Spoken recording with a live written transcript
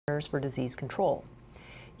for disease control.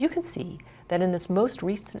 You can see that in this most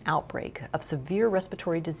recent outbreak of severe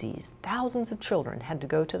respiratory disease, thousands of children had to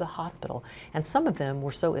go to the hospital, and some of them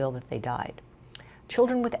were so ill that they died.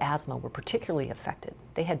 Children with asthma were particularly affected.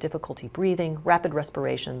 They had difficulty breathing, rapid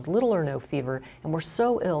respirations, little or no fever, and were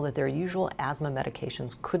so ill that their usual asthma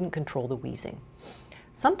medications couldn't control the wheezing.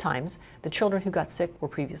 Sometimes the children who got sick were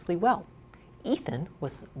previously well. Ethan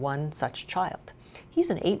was one such child. He's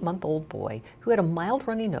an 8-month-old boy who had a mild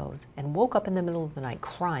runny nose and woke up in the middle of the night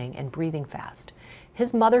crying and breathing fast.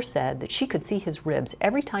 His mother said that she could see his ribs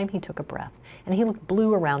every time he took a breath, and he looked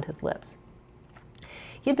blue around his lips.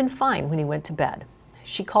 He had been fine when he went to bed.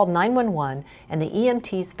 She called 911, and the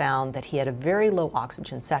EMTs found that he had a very low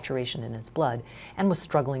oxygen saturation in his blood and was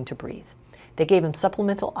struggling to breathe. They gave him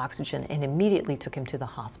supplemental oxygen and immediately took him to the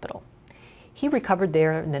hospital. He recovered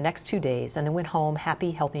there in the next 2 days and then went home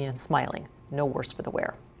happy, healthy, and smiling. No worse for the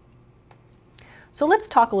wear. So let's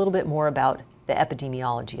talk a little bit more about the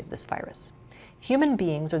epidemiology of this virus. Human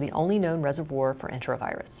beings are the only known reservoir for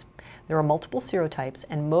enterovirus. There are multiple serotypes,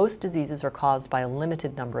 and most diseases are caused by a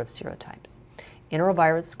limited number of serotypes.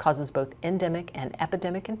 Enterovirus causes both endemic and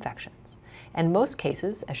epidemic infections, and most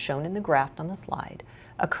cases, as shown in the graph on the slide,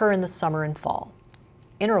 occur in the summer and fall.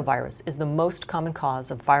 Enterovirus is the most common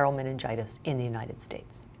cause of viral meningitis in the United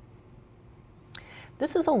States.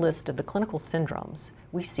 This is a list of the clinical syndromes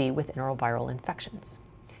we see with enteroviral infections.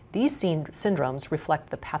 These syndromes reflect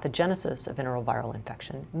the pathogenesis of enteroviral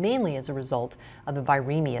infection, mainly as a result of the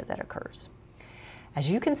viremia that occurs. As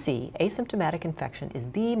you can see, asymptomatic infection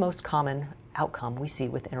is the most common outcome we see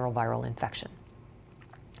with enteroviral infection.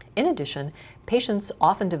 In addition, patients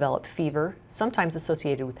often develop fever, sometimes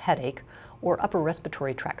associated with headache, or upper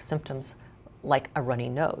respiratory tract symptoms like a runny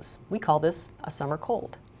nose. We call this a summer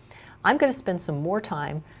cold. I'm going to spend some more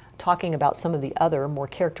time talking about some of the other more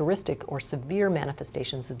characteristic or severe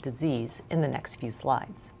manifestations of disease in the next few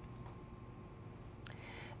slides.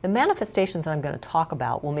 The manifestations that I'm going to talk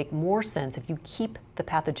about will make more sense if you keep the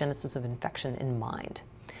pathogenesis of infection in mind.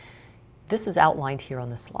 This is outlined here on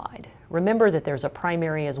the slide. Remember that there's a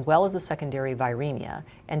primary as well as a secondary viremia,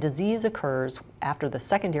 and disease occurs after the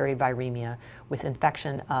secondary viremia with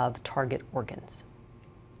infection of target organs.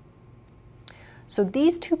 So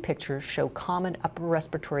these two pictures show common upper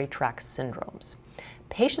respiratory tract syndromes.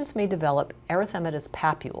 Patients may develop erythematous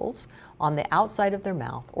papules on the outside of their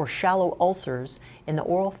mouth or shallow ulcers in the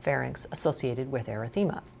oral pharynx associated with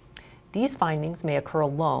erythema. These findings may occur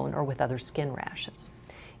alone or with other skin rashes.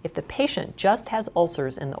 If the patient just has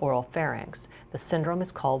ulcers in the oral pharynx, the syndrome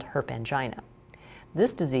is called herp angina.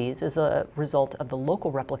 This disease is a result of the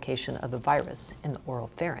local replication of the virus in the oral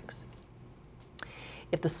pharynx.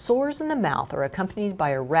 If the sores in the mouth are accompanied by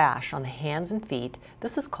a rash on the hands and feet,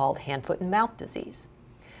 this is called hand, foot, and mouth disease.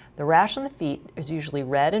 The rash on the feet is usually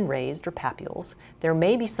red and raised or papules. There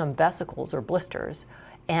may be some vesicles or blisters,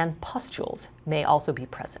 and pustules may also be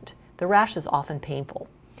present. The rash is often painful.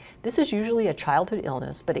 This is usually a childhood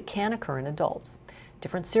illness, but it can occur in adults.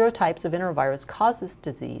 Different serotypes of enterovirus cause this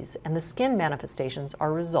disease, and the skin manifestations are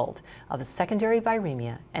a result of a secondary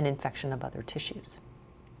viremia and infection of other tissues.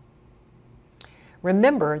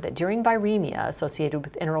 Remember that during viremia associated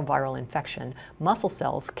with enteroviral infection, muscle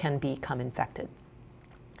cells can become infected.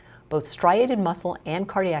 Both striated muscle and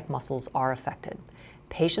cardiac muscles are affected.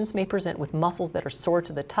 Patients may present with muscles that are sore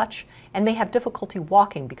to the touch and may have difficulty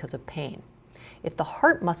walking because of pain. If the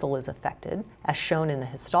heart muscle is affected, as shown in the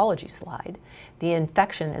histology slide, the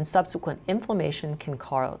infection and subsequent inflammation can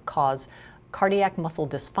cause cardiac muscle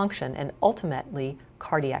dysfunction and ultimately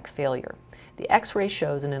cardiac failure. The X-ray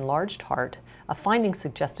shows an enlarged heart, a finding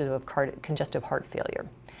suggestive of congestive heart failure.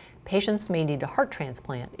 Patients may need a heart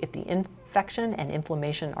transplant if the infection and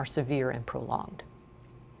inflammation are severe and prolonged.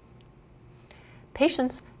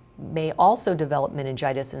 Patients may also develop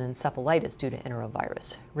meningitis and encephalitis due to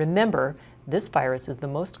enterovirus. Remember, this virus is the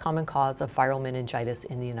most common cause of viral meningitis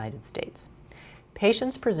in the United States.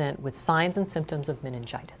 Patients present with signs and symptoms of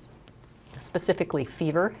meningitis, specifically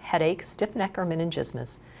fever, headache, stiff neck or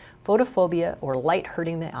meningismus, photophobia or light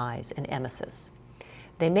hurting the eyes, and emesis.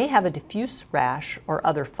 They may have a diffuse rash or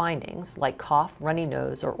other findings like cough, runny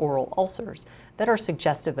nose, or oral ulcers that are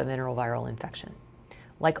suggestive of enteroviral infection.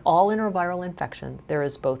 Like all enteroviral infections, there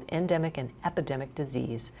is both endemic and epidemic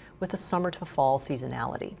disease with a summer to fall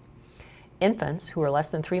seasonality. Infants who are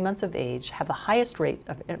less than 3 months of age have the highest rate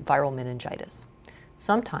of viral meningitis.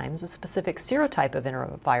 Sometimes a specific serotype of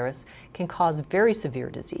enterovirus can cause very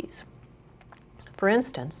severe disease. For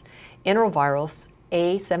instance, enterovirus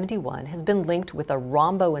A71 has been linked with a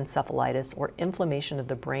rhomboencephalitis or inflammation of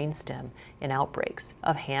the brainstem in outbreaks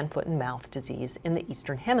of hand, foot, and mouth disease in the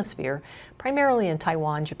Eastern Hemisphere, primarily in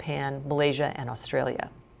Taiwan, Japan, Malaysia, and Australia.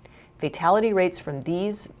 Fatality rates from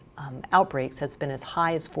these outbreaks has been as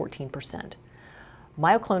high as 14%.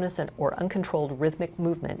 Myoclonus or uncontrolled rhythmic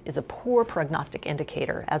movement is a poor prognostic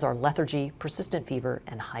indicator, as are lethargy, persistent fever,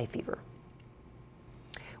 and high fever.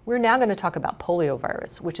 We're now going to talk about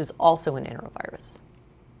poliovirus, which is also an enterovirus.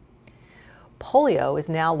 Polio is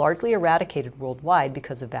now largely eradicated worldwide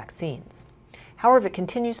because of vaccines. However, it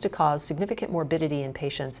continues to cause significant morbidity in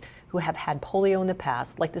patients who have had polio in the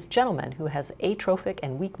past, like this gentleman who has atrophic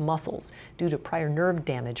and weak muscles due to prior nerve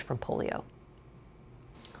damage from polio.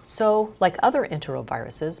 So, like other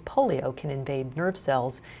enteroviruses, polio can invade nerve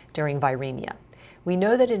cells during viremia. We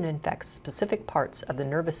know that it infects specific parts of the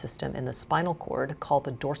nervous system in the spinal cord called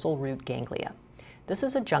the dorsal root ganglia. This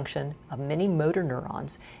is a junction of many motor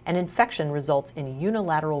neurons, and infection results in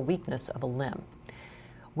unilateral weakness of a limb,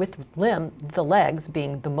 with the legs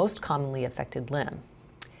being the most commonly affected limb.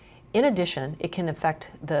 In addition, it can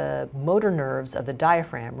affect the motor nerves of the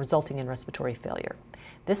diaphragm, resulting in respiratory failure.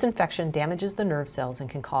 This infection damages the nerve cells and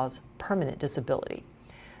can cause permanent disability.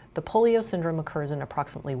 The polio syndrome occurs in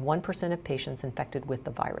approximately 1% of patients infected with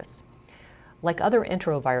the virus. Like other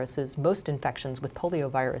enteroviruses, most infections with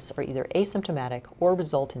poliovirus are either asymptomatic or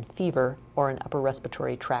result in fever or an upper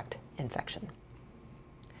respiratory tract infection.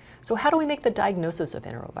 So how do we make the diagnosis of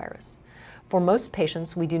enterovirus? For most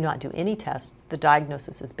patients, we do not do any tests. The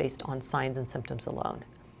diagnosis is based on signs and symptoms alone.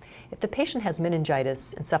 If the patient has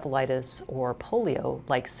meningitis, encephalitis, or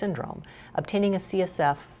polio-like syndrome, obtaining a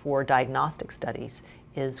CSF for diagnostic studies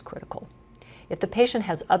is critical. If the patient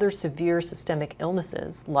has other severe systemic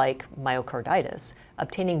illnesses like myocarditis,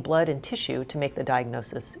 obtaining blood and tissue to make the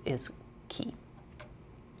diagnosis is key.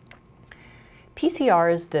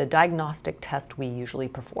 PCR is the diagnostic test we usually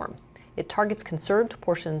perform. It targets conserved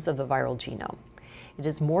portions of the viral genome. It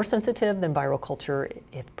is more sensitive than viral culture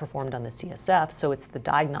if performed on the CSF, so it's the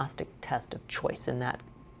diagnostic test of choice in that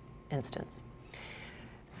instance.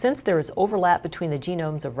 Since there is overlap between the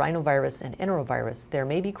genomes of rhinovirus and enterovirus, there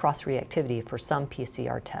may be cross-reactivity for some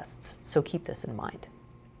PCR tests, so keep this in mind.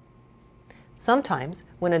 Sometimes,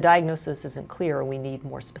 when a diagnosis isn't clear or we need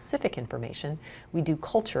more specific information, we do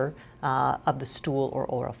culture of the stool or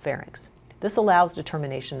oropharynx. This allows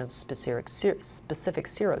determination of specific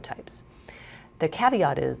serotypes. The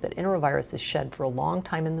caveat is that enterovirus is shed for a long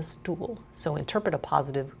time in the stool, so interpret a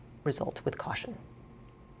positive result with caution.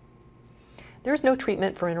 There is no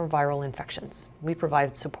treatment for enteroviral infections. We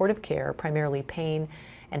provide supportive care, primarily pain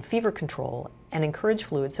and fever control, and encourage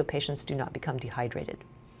fluid so patients do not become dehydrated.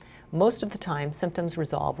 Most of the time, symptoms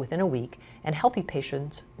resolve within a week, and healthy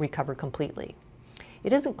patients recover completely.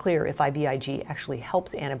 It isn't clear if IVIG actually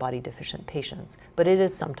helps antibody-deficient patients, but it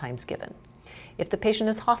is sometimes given. If the patient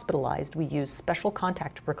is hospitalized, we use special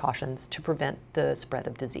contact precautions to prevent the spread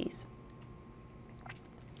of disease.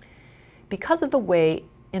 Because of the way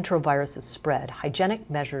enteroviruses spread, hygienic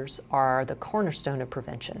measures are the cornerstone of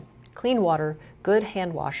prevention. Clean water, good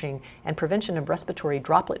hand washing, and prevention of respiratory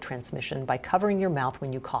droplet transmission by covering your mouth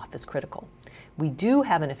when you cough is critical. We do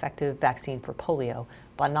have an effective vaccine for polio,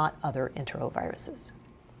 but not other enteroviruses.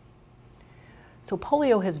 So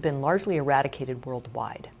polio has been largely eradicated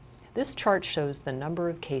worldwide. This chart shows the number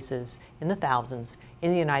of cases in the thousands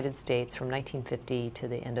in the United States from 1950 to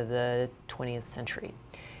the end of the 20th century.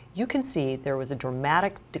 You can see there was a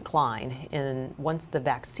dramatic decline once the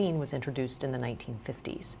vaccine was introduced in the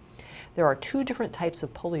 1950s. There are two different types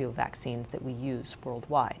of polio vaccines that we use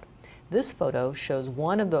worldwide. This photo shows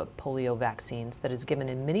one of the polio vaccines that is given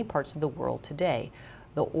in many parts of the world today,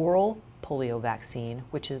 the oral polio vaccine,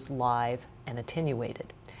 which is live and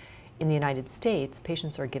attenuated. In the United States,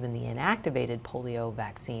 patients are given the inactivated polio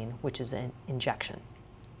vaccine, which is an injection.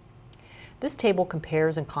 This table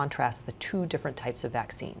compares and contrasts the two different types of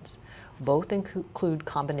vaccines. Both include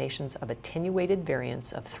combinations of attenuated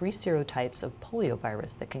variants of 3 serotypes of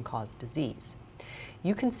poliovirus that can cause disease.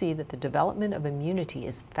 You can see that the development of immunity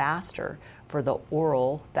is faster for the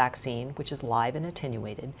oral vaccine, which is live and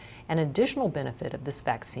attenuated. An additional benefit of this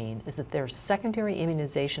vaccine is that there's secondary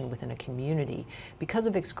immunization within a community because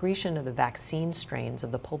of excretion of the vaccine strains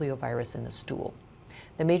of the poliovirus in the stool.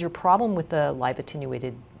 The major problem with the live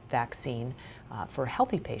attenuated vaccine for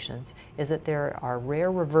healthy patients is that there are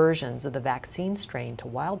rare reversions of the vaccine strain to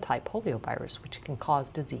wild-type poliovirus, which can cause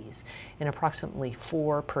disease in approximately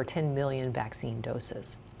 4 per 10 million vaccine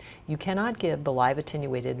doses. You cannot give the live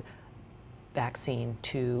attenuated vaccine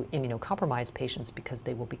to immunocompromised patients because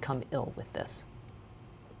they will become ill with this.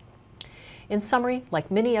 In summary,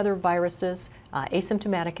 like many other viruses,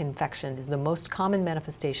 asymptomatic infection is the most common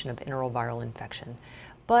manifestation of enteroviral infection.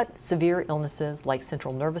 But severe illnesses like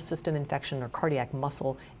central nervous system infection or cardiac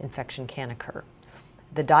muscle infection can occur.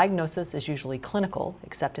 The diagnosis is usually clinical,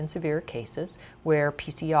 except in severe cases, where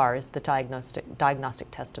PCR is the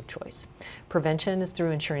diagnostic test of choice. Prevention is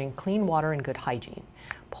through ensuring clean water and good hygiene.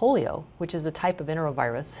 Polio, which is a type of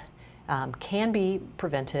enterovirus, can be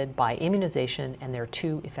prevented by immunization, and there are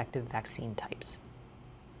 2 effective vaccine types.